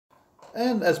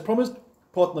And as promised,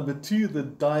 part number 2, the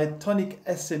diatonic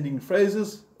ascending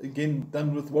phrases, again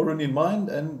done with Warren in mind,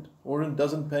 and Warren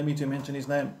doesn't pay me to mention his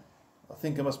name. I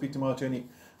think I must speak to my attorney.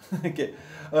 Okay,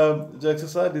 jokes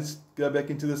aside, let's go back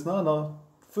into this now.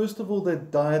 First of all, the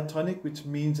diatonic, which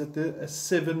means that a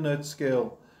 7-note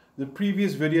scale. The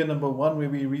previous video, number 1, where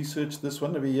we researched this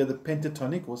one over here, the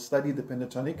pentatonic, or studied the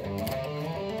pentatonic.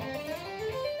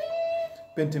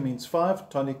 Penta means 5,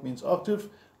 tonic means octave.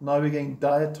 Now we're getting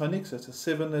diatonic, so it's a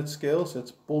 7-note scale, so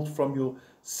it's built from your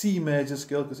C major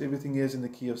scale, because everything here is in the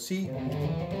key of C.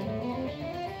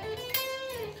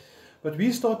 But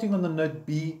we're starting on the note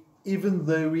B, even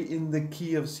though we're in the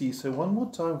key of C. So one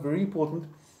more time, very important,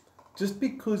 just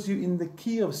because you're in the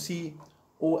key of C,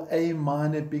 or A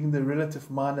minor being the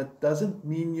relative minor, doesn't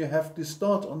mean you have to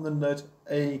start on the note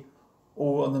A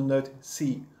or on the note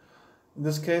C. In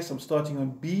this case, I'm starting on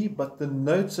B, but the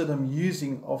notes that I'm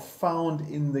using are found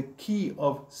in the key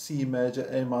of C major,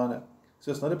 A minor.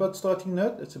 So it's not about starting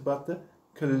note, it's about the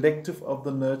collective of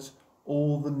the notes,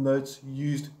 all the notes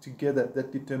used together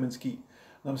that determines key.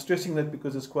 And I'm stressing that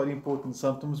because it's quite important.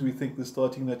 Sometimes we think the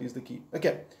starting note is the key.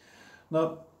 Okay,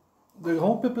 now the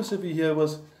whole purpose over here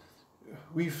was,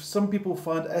 some people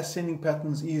find ascending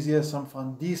patterns easier, some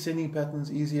find descending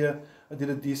patterns easier. I did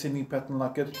a descending pattern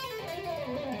like it.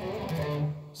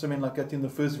 Something like that in the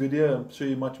first video, I'm sure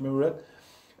you might remember it.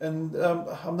 And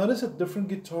I've noticed that different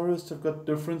guitarists have got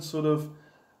different sort of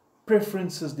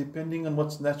preferences depending on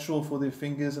what's natural for their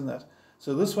fingers and that.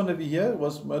 So this one over here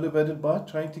was motivated by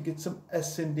trying to get some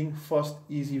ascending, fast,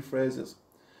 easy phrases.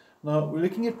 Now we're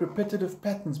looking at repetitive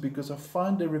patterns because I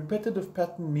find a repetitive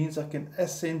pattern means I can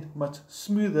ascend much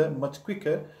smoother, much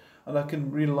quicker, and I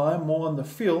can rely more on the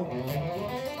feel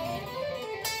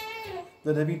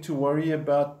than having to worry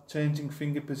about changing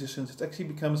finger positions. It actually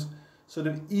becomes sort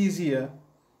of easier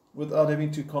without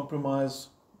having to compromise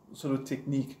sort of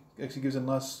technique. It actually gives a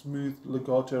nice smooth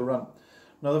legato run.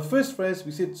 Now the first phrase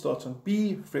we said starts on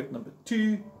B, fret number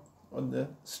 2, on the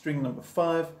string number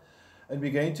 5, and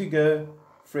we're going to go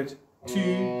fret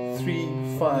 2,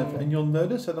 3, 5, and you'll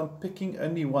notice that I'm picking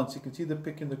only once. You can see the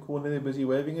pick in the corner there busy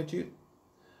waving at you,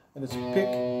 and it's pick,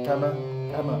 hammer,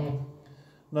 hammer.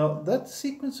 Now that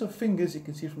sequence of fingers you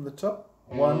can see from the top,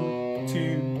 1,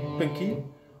 2, pinky,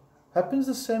 happens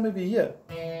the same over here.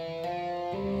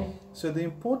 So the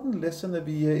important lesson over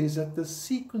here is that the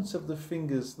sequence of the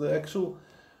fingers, the actual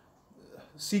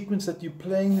sequence that you're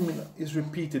playing them in, is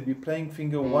repeated. We're playing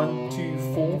finger 1, 2,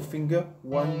 4, finger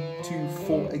 1, 2,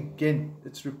 4 again.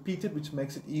 It's repeated, which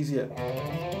makes it easier.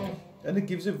 And it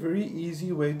gives a very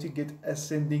easy way to get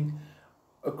ascending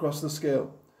across the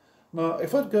scale. Now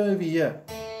if I go over here,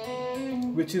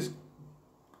 which is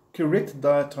correct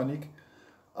diatonic,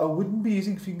 I wouldn't be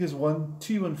using fingers 1,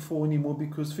 2 and 4 anymore,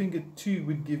 because finger 2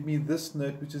 would give me this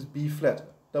note, which is B flat.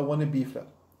 Don't want a B flat.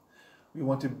 We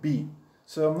want a B.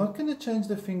 So I'm not going to change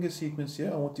the finger sequence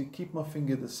here. I want to keep my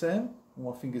finger the same,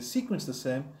 my finger sequence the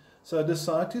same. So I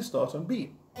decide to start on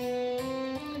B.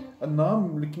 And now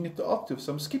I'm looking at the octave.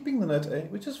 So I'm skipping the note A,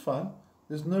 which is fine.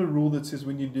 There's no rule that says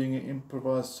when you're doing an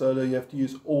improvised solo you have to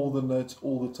use all the notes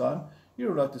all the time.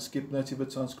 You're allowed to skip notes if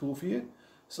it sounds cool for you.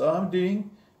 So I'm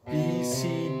doing B, C,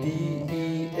 D,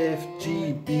 E, F,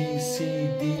 G, B, C,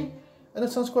 D, and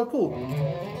it sounds quite cool.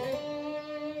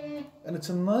 And it's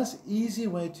a nice easy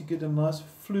way to get a nice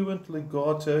fluent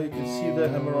legato. You can see the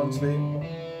hammer-ons there,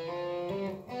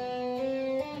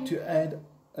 to add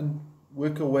and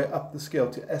work our way up the scale,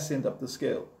 to ascend up the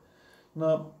scale.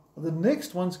 Now the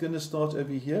next one's going to start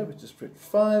over here, which is fret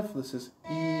 5. This is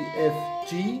E, F,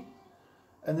 G.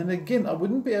 And then again, I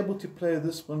wouldn't be able to play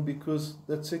this one because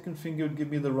that second finger would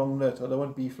give me the wrong note. I don't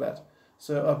want B flat.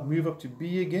 So I'll move up to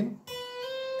B again.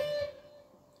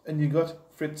 And you got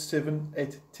fret 7,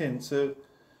 8, 10. So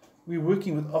we're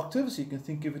working with octaves. You can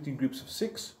think of it in groups of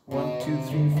 6. 1, 2,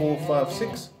 3, 4, 5,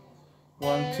 6.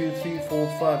 1, 2, 3, 4,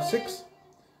 5, 6.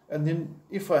 And then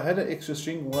if I had an extra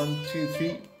string, 1, 2,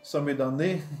 3, somewhere down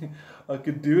there, I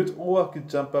could do it, or I could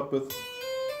jump up with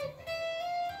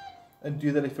and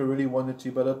do that if I really wanted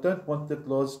to, but I don't want that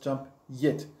large jump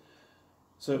yet.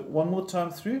 So one more time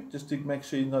through, just to make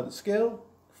sure you know the scale.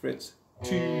 Frets 2,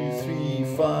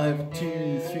 3, 5,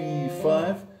 2, 3,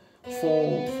 5,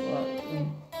 4, 5,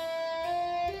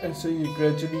 and so you're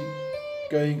gradually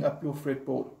going up your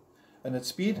fretboard. And at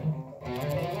speed.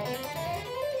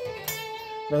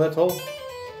 Now that whole,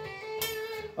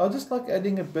 I just like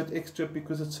adding a bit extra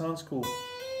because it sounds cool.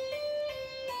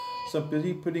 So I'm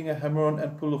busy putting a hammer on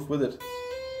and pull off with it.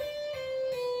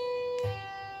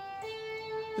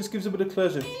 Just gives a bit of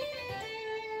closure.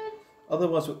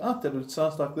 Otherwise without that it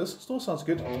sounds like this. Still sounds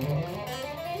good.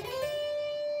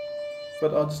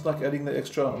 but I just like adding the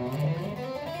extra on.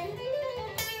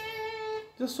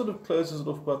 Just sort of closes it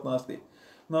off quite nicely.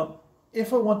 Now,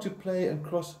 if I want to play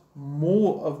across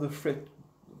more of the fret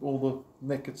or the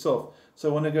neck itself, so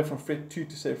I want to go from fret 2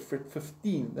 to say fret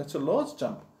 15, that's a large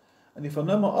jump. And if I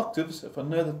know my octaves, if I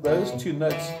know that those two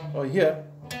notes are here,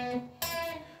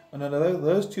 and I know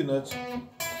those two notes,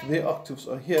 their octaves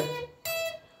are here,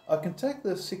 I can take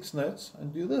those 6 notes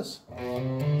and do this.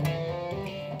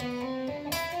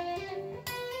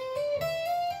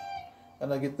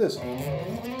 And I get this.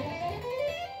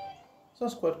 So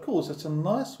that's quite cool. So it's a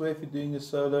nice way if you're doing a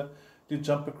solo to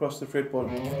jump across the fretboard.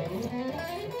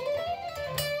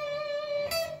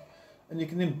 And you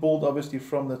can then build obviously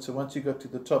from that. So once you go to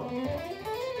the top,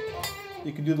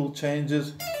 you can do little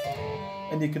changes,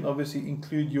 and you can obviously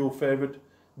include your favorite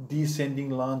descending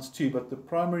lines too. But the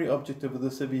primary objective of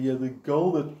this video, the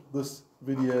goal of this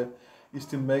video, is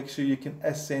to make sure you can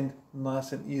ascend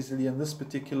nice and easily. And this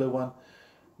particular one,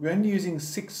 we're only using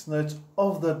 6 notes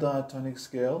of the diatonic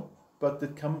scale, but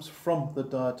it comes from the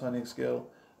diatonic scale,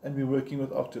 and we're working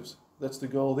with octaves. That's the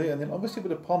goal there. And then obviously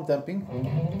with the palm damping,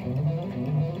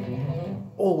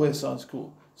 always sounds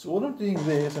cool. So what I'm doing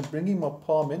there is I'm bringing my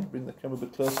palm in, bring the camera a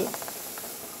bit closer.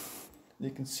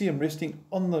 You can see I'm resting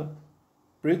on the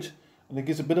bridge, and it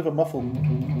gives a bit of a muffle.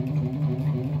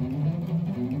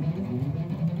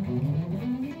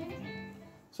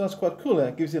 Sounds quite cool, eh?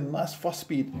 It gives you a nice fast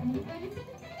speed.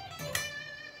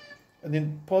 And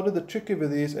then part of the trick over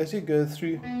there is as you go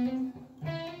through,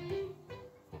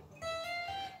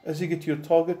 as you get to your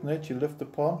target note, you lift the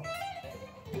palm,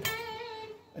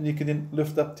 and you can then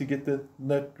lift up to get the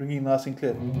note ringing nice and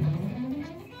clear.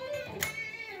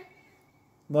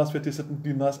 Nice way to sit and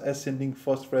do nice ascending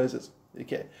fast phrases.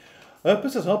 Okay, I hope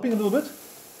this is helping a little bit.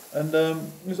 And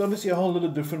there's obviously a whole lot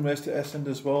of different ways to ascend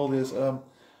as well. There's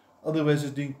other ways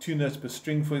of doing 2 notes per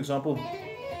string, for example.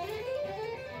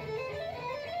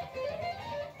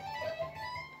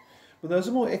 But those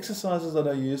are more exercises that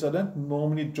I use. I don't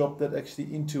normally drop that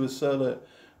actually into a solo,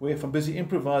 where if I'm busy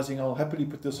improvising, I'll happily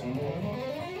put this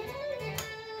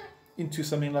into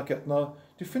something like that. Now,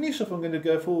 to finish off, I'm going to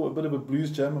go for a bit of a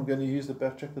blues jam. I'm going to use the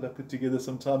backtrack that I put together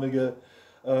some time ago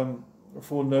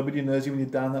for Nobody Knows You When You're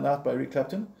Down and Out by Eric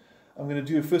Clapton. I'm going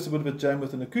to do first a bit of a jam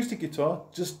with an acoustic guitar,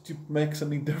 just to make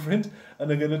something different.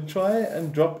 And I'm going to try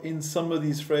and drop in some of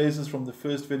these phrases from the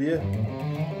first video,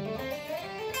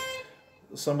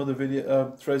 some of the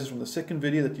video phrases from the second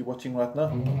video that you're watching right now.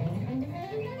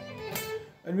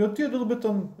 And we'll do a little bit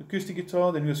on acoustic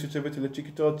guitar, then we'll switch over to electric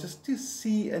guitar, just to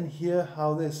see and hear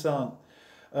how they sound.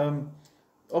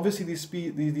 Obviously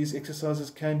these exercises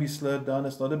can be slowed down.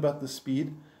 It's not about the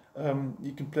speed.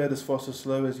 You can play it as fast or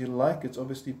slow as you like. It's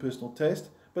obviously personal taste.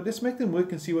 But let's make them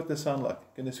work and see what they sound like.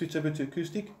 Going to switch over to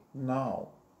acoustic now.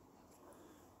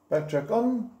 Backtrack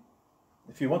on.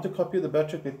 If you want a copy of the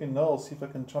backtrack, let me know. I'll see if I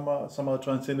can somehow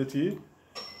try and send it to you.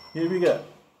 Here we go.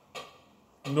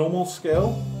 Normal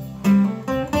scale.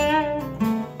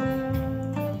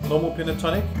 Normal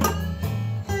pentatonic.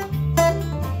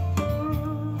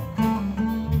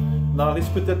 Now let's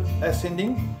put that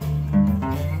ascending.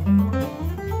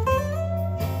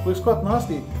 Works quite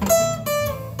nicely.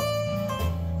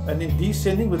 And then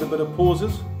descending with a bit of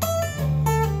pauses.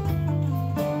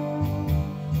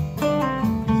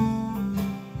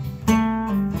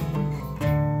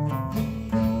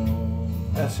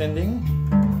 Ascending.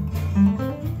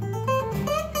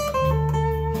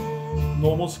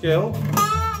 Normal scale.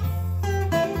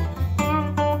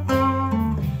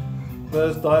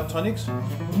 Those diatonics.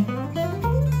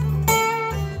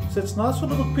 So it's nice for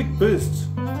little quick bursts.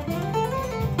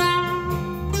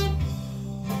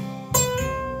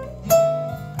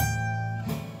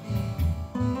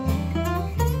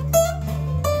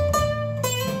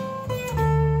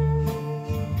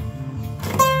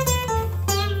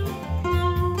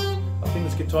 I think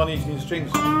this guitar needs new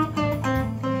strings.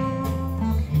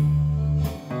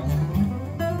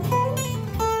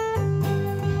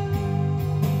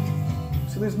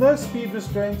 There's no speed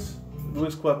restraints. It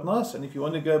works quite nice. And if you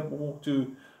want to go more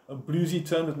to a bluesy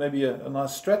tone with maybe a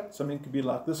nice strat, something could be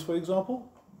like this, for example.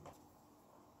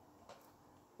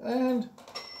 And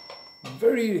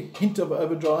very hint of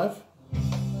overdrive.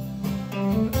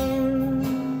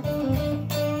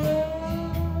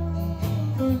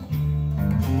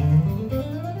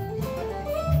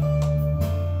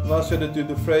 Nice way to do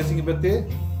the phrasing a bit there.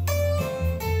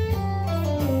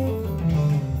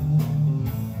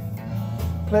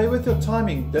 Play with your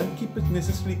timing, don't keep it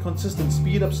necessarily consistent,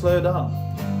 speed up, slow down.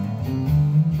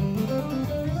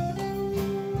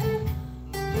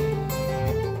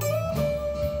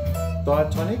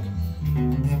 Diatonic.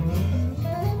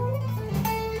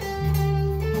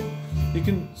 You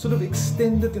can sort of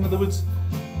extend it, in other words,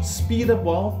 speed up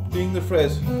while doing the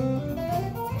phrase.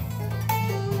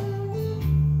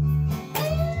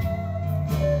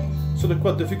 Sort of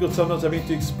quite difficult sometimes having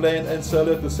to explain and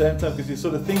solo at the same time, because you're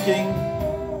sort of thinking,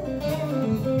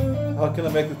 how can I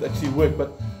make it actually work?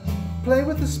 But play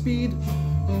with the speed.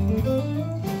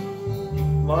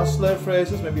 Nice slow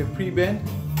phrases, maybe a pre-bend,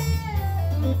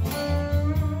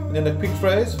 and then a quick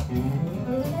phrase.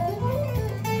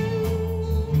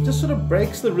 Just sort of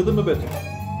breaks the rhythm a bit.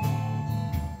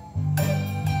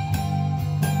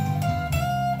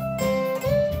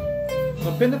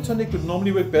 Now pentatonic would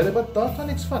normally work better, but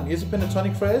diatonic's fun. Here's a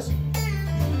pentatonic phrase.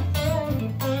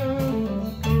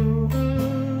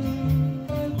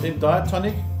 Then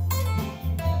diatonic.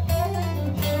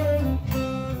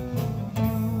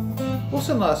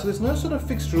 Also nice, so there's no sort of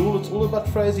fixed rule, it's all about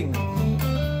phrasing.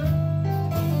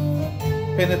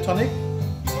 Pentatonic,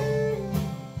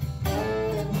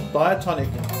 diatonic.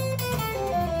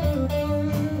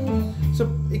 So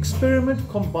experiment,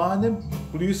 combine them,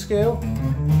 blues scale.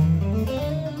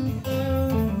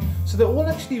 So they all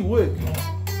actually work.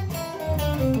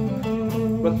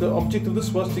 But the object of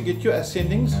this was to get your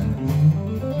ascendings.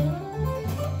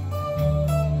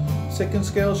 Second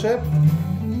scale shape.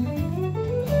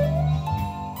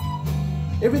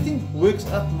 Everything works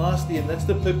out nicely, and that's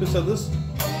the purpose of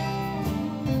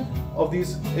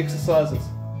these exercises.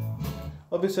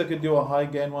 Obviously I could do a high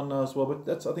gain one now as well,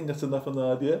 but I think that's enough on the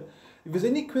idea. If there's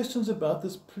any questions about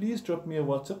this, please drop me a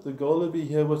WhatsApp. The goal over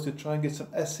here was to try and get some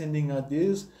ascending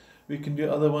ideas. We can do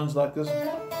other ones like this,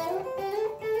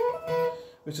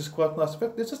 which is quite nice. In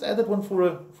fact, let's just add that one for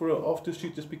a after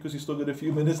shoot, just because you still got a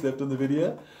few minutes left on the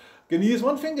video. Going to use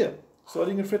one finger,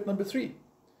 starting at fret number 3.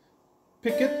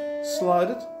 Pick it,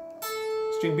 slide it,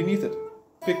 string beneath it.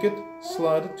 Pick it,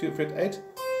 slide it to fret 8,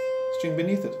 string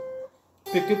beneath it.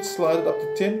 Pick it, slide it up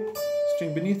to 10,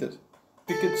 string beneath it.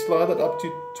 Pick it, slide it up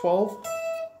to 12,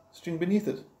 string beneath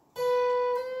it.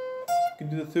 You can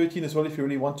do the 13 as well if you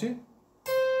really want to.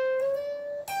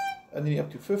 And then you're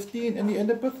up to 15, and you end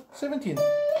up with 17.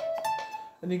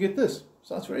 And you get this.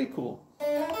 Sounds very cool.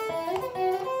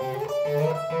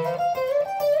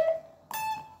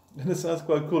 And it sounds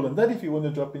quite cool. And that, if you want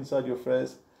to drop inside your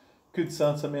phrase, could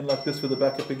sound something like this with the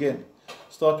backup again.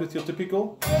 Start with your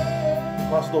typical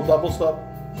nice little double stop,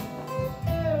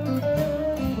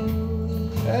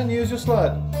 and use your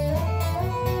slide.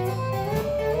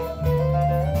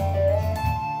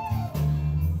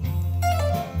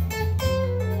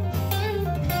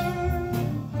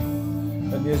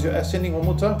 And here's your ascending one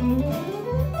more time.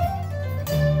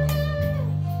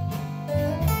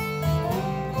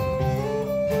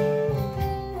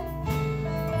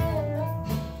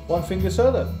 One finger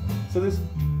solo. So there's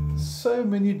so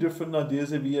many different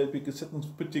ideas over here. We could sit and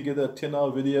put together a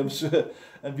 10-hour video, I'm sure,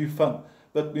 and be fun.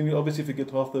 But then you obviously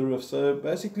forget half the riff. So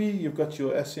basically, you've got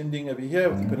your ascending over here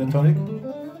with the pentatonic.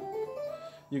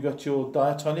 You've got your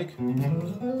diatonic. And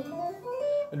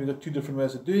we've got two different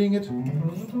ways of doing it.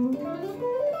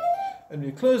 And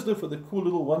we closed it with a cool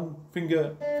little one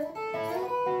finger.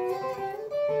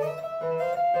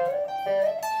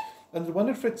 And the one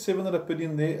at fret 7 that I put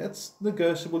in there, it's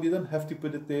negotiable. You don't have to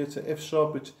put it there. It's an F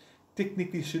sharp, which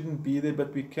technically shouldn't be there,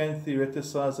 but we can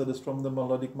theoretize that it's from the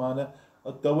melodic minor.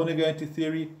 I don't want to go into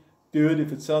theory. Do it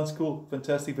if it sounds cool,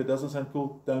 fantastic. If it doesn't sound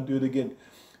cool, don't do it again.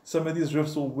 Some of these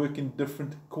riffs will work in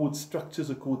different chord structures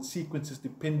or chord sequences,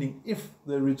 depending if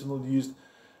the original used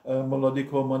melodic,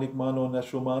 harmonic minor, or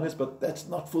natural minors, but that's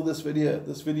not for this video.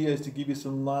 This video is to give you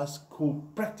some nice, cool,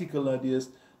 practical ideas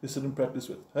to sit and practice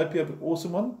with. I hope you have an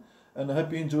awesome one, and I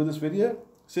hope you enjoy this video.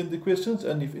 Send the questions,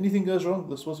 and if anything goes wrong,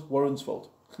 this was Warren's fault.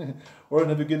 Warren,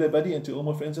 have a good day, buddy, and to all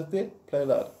my friends out there, play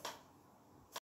loud.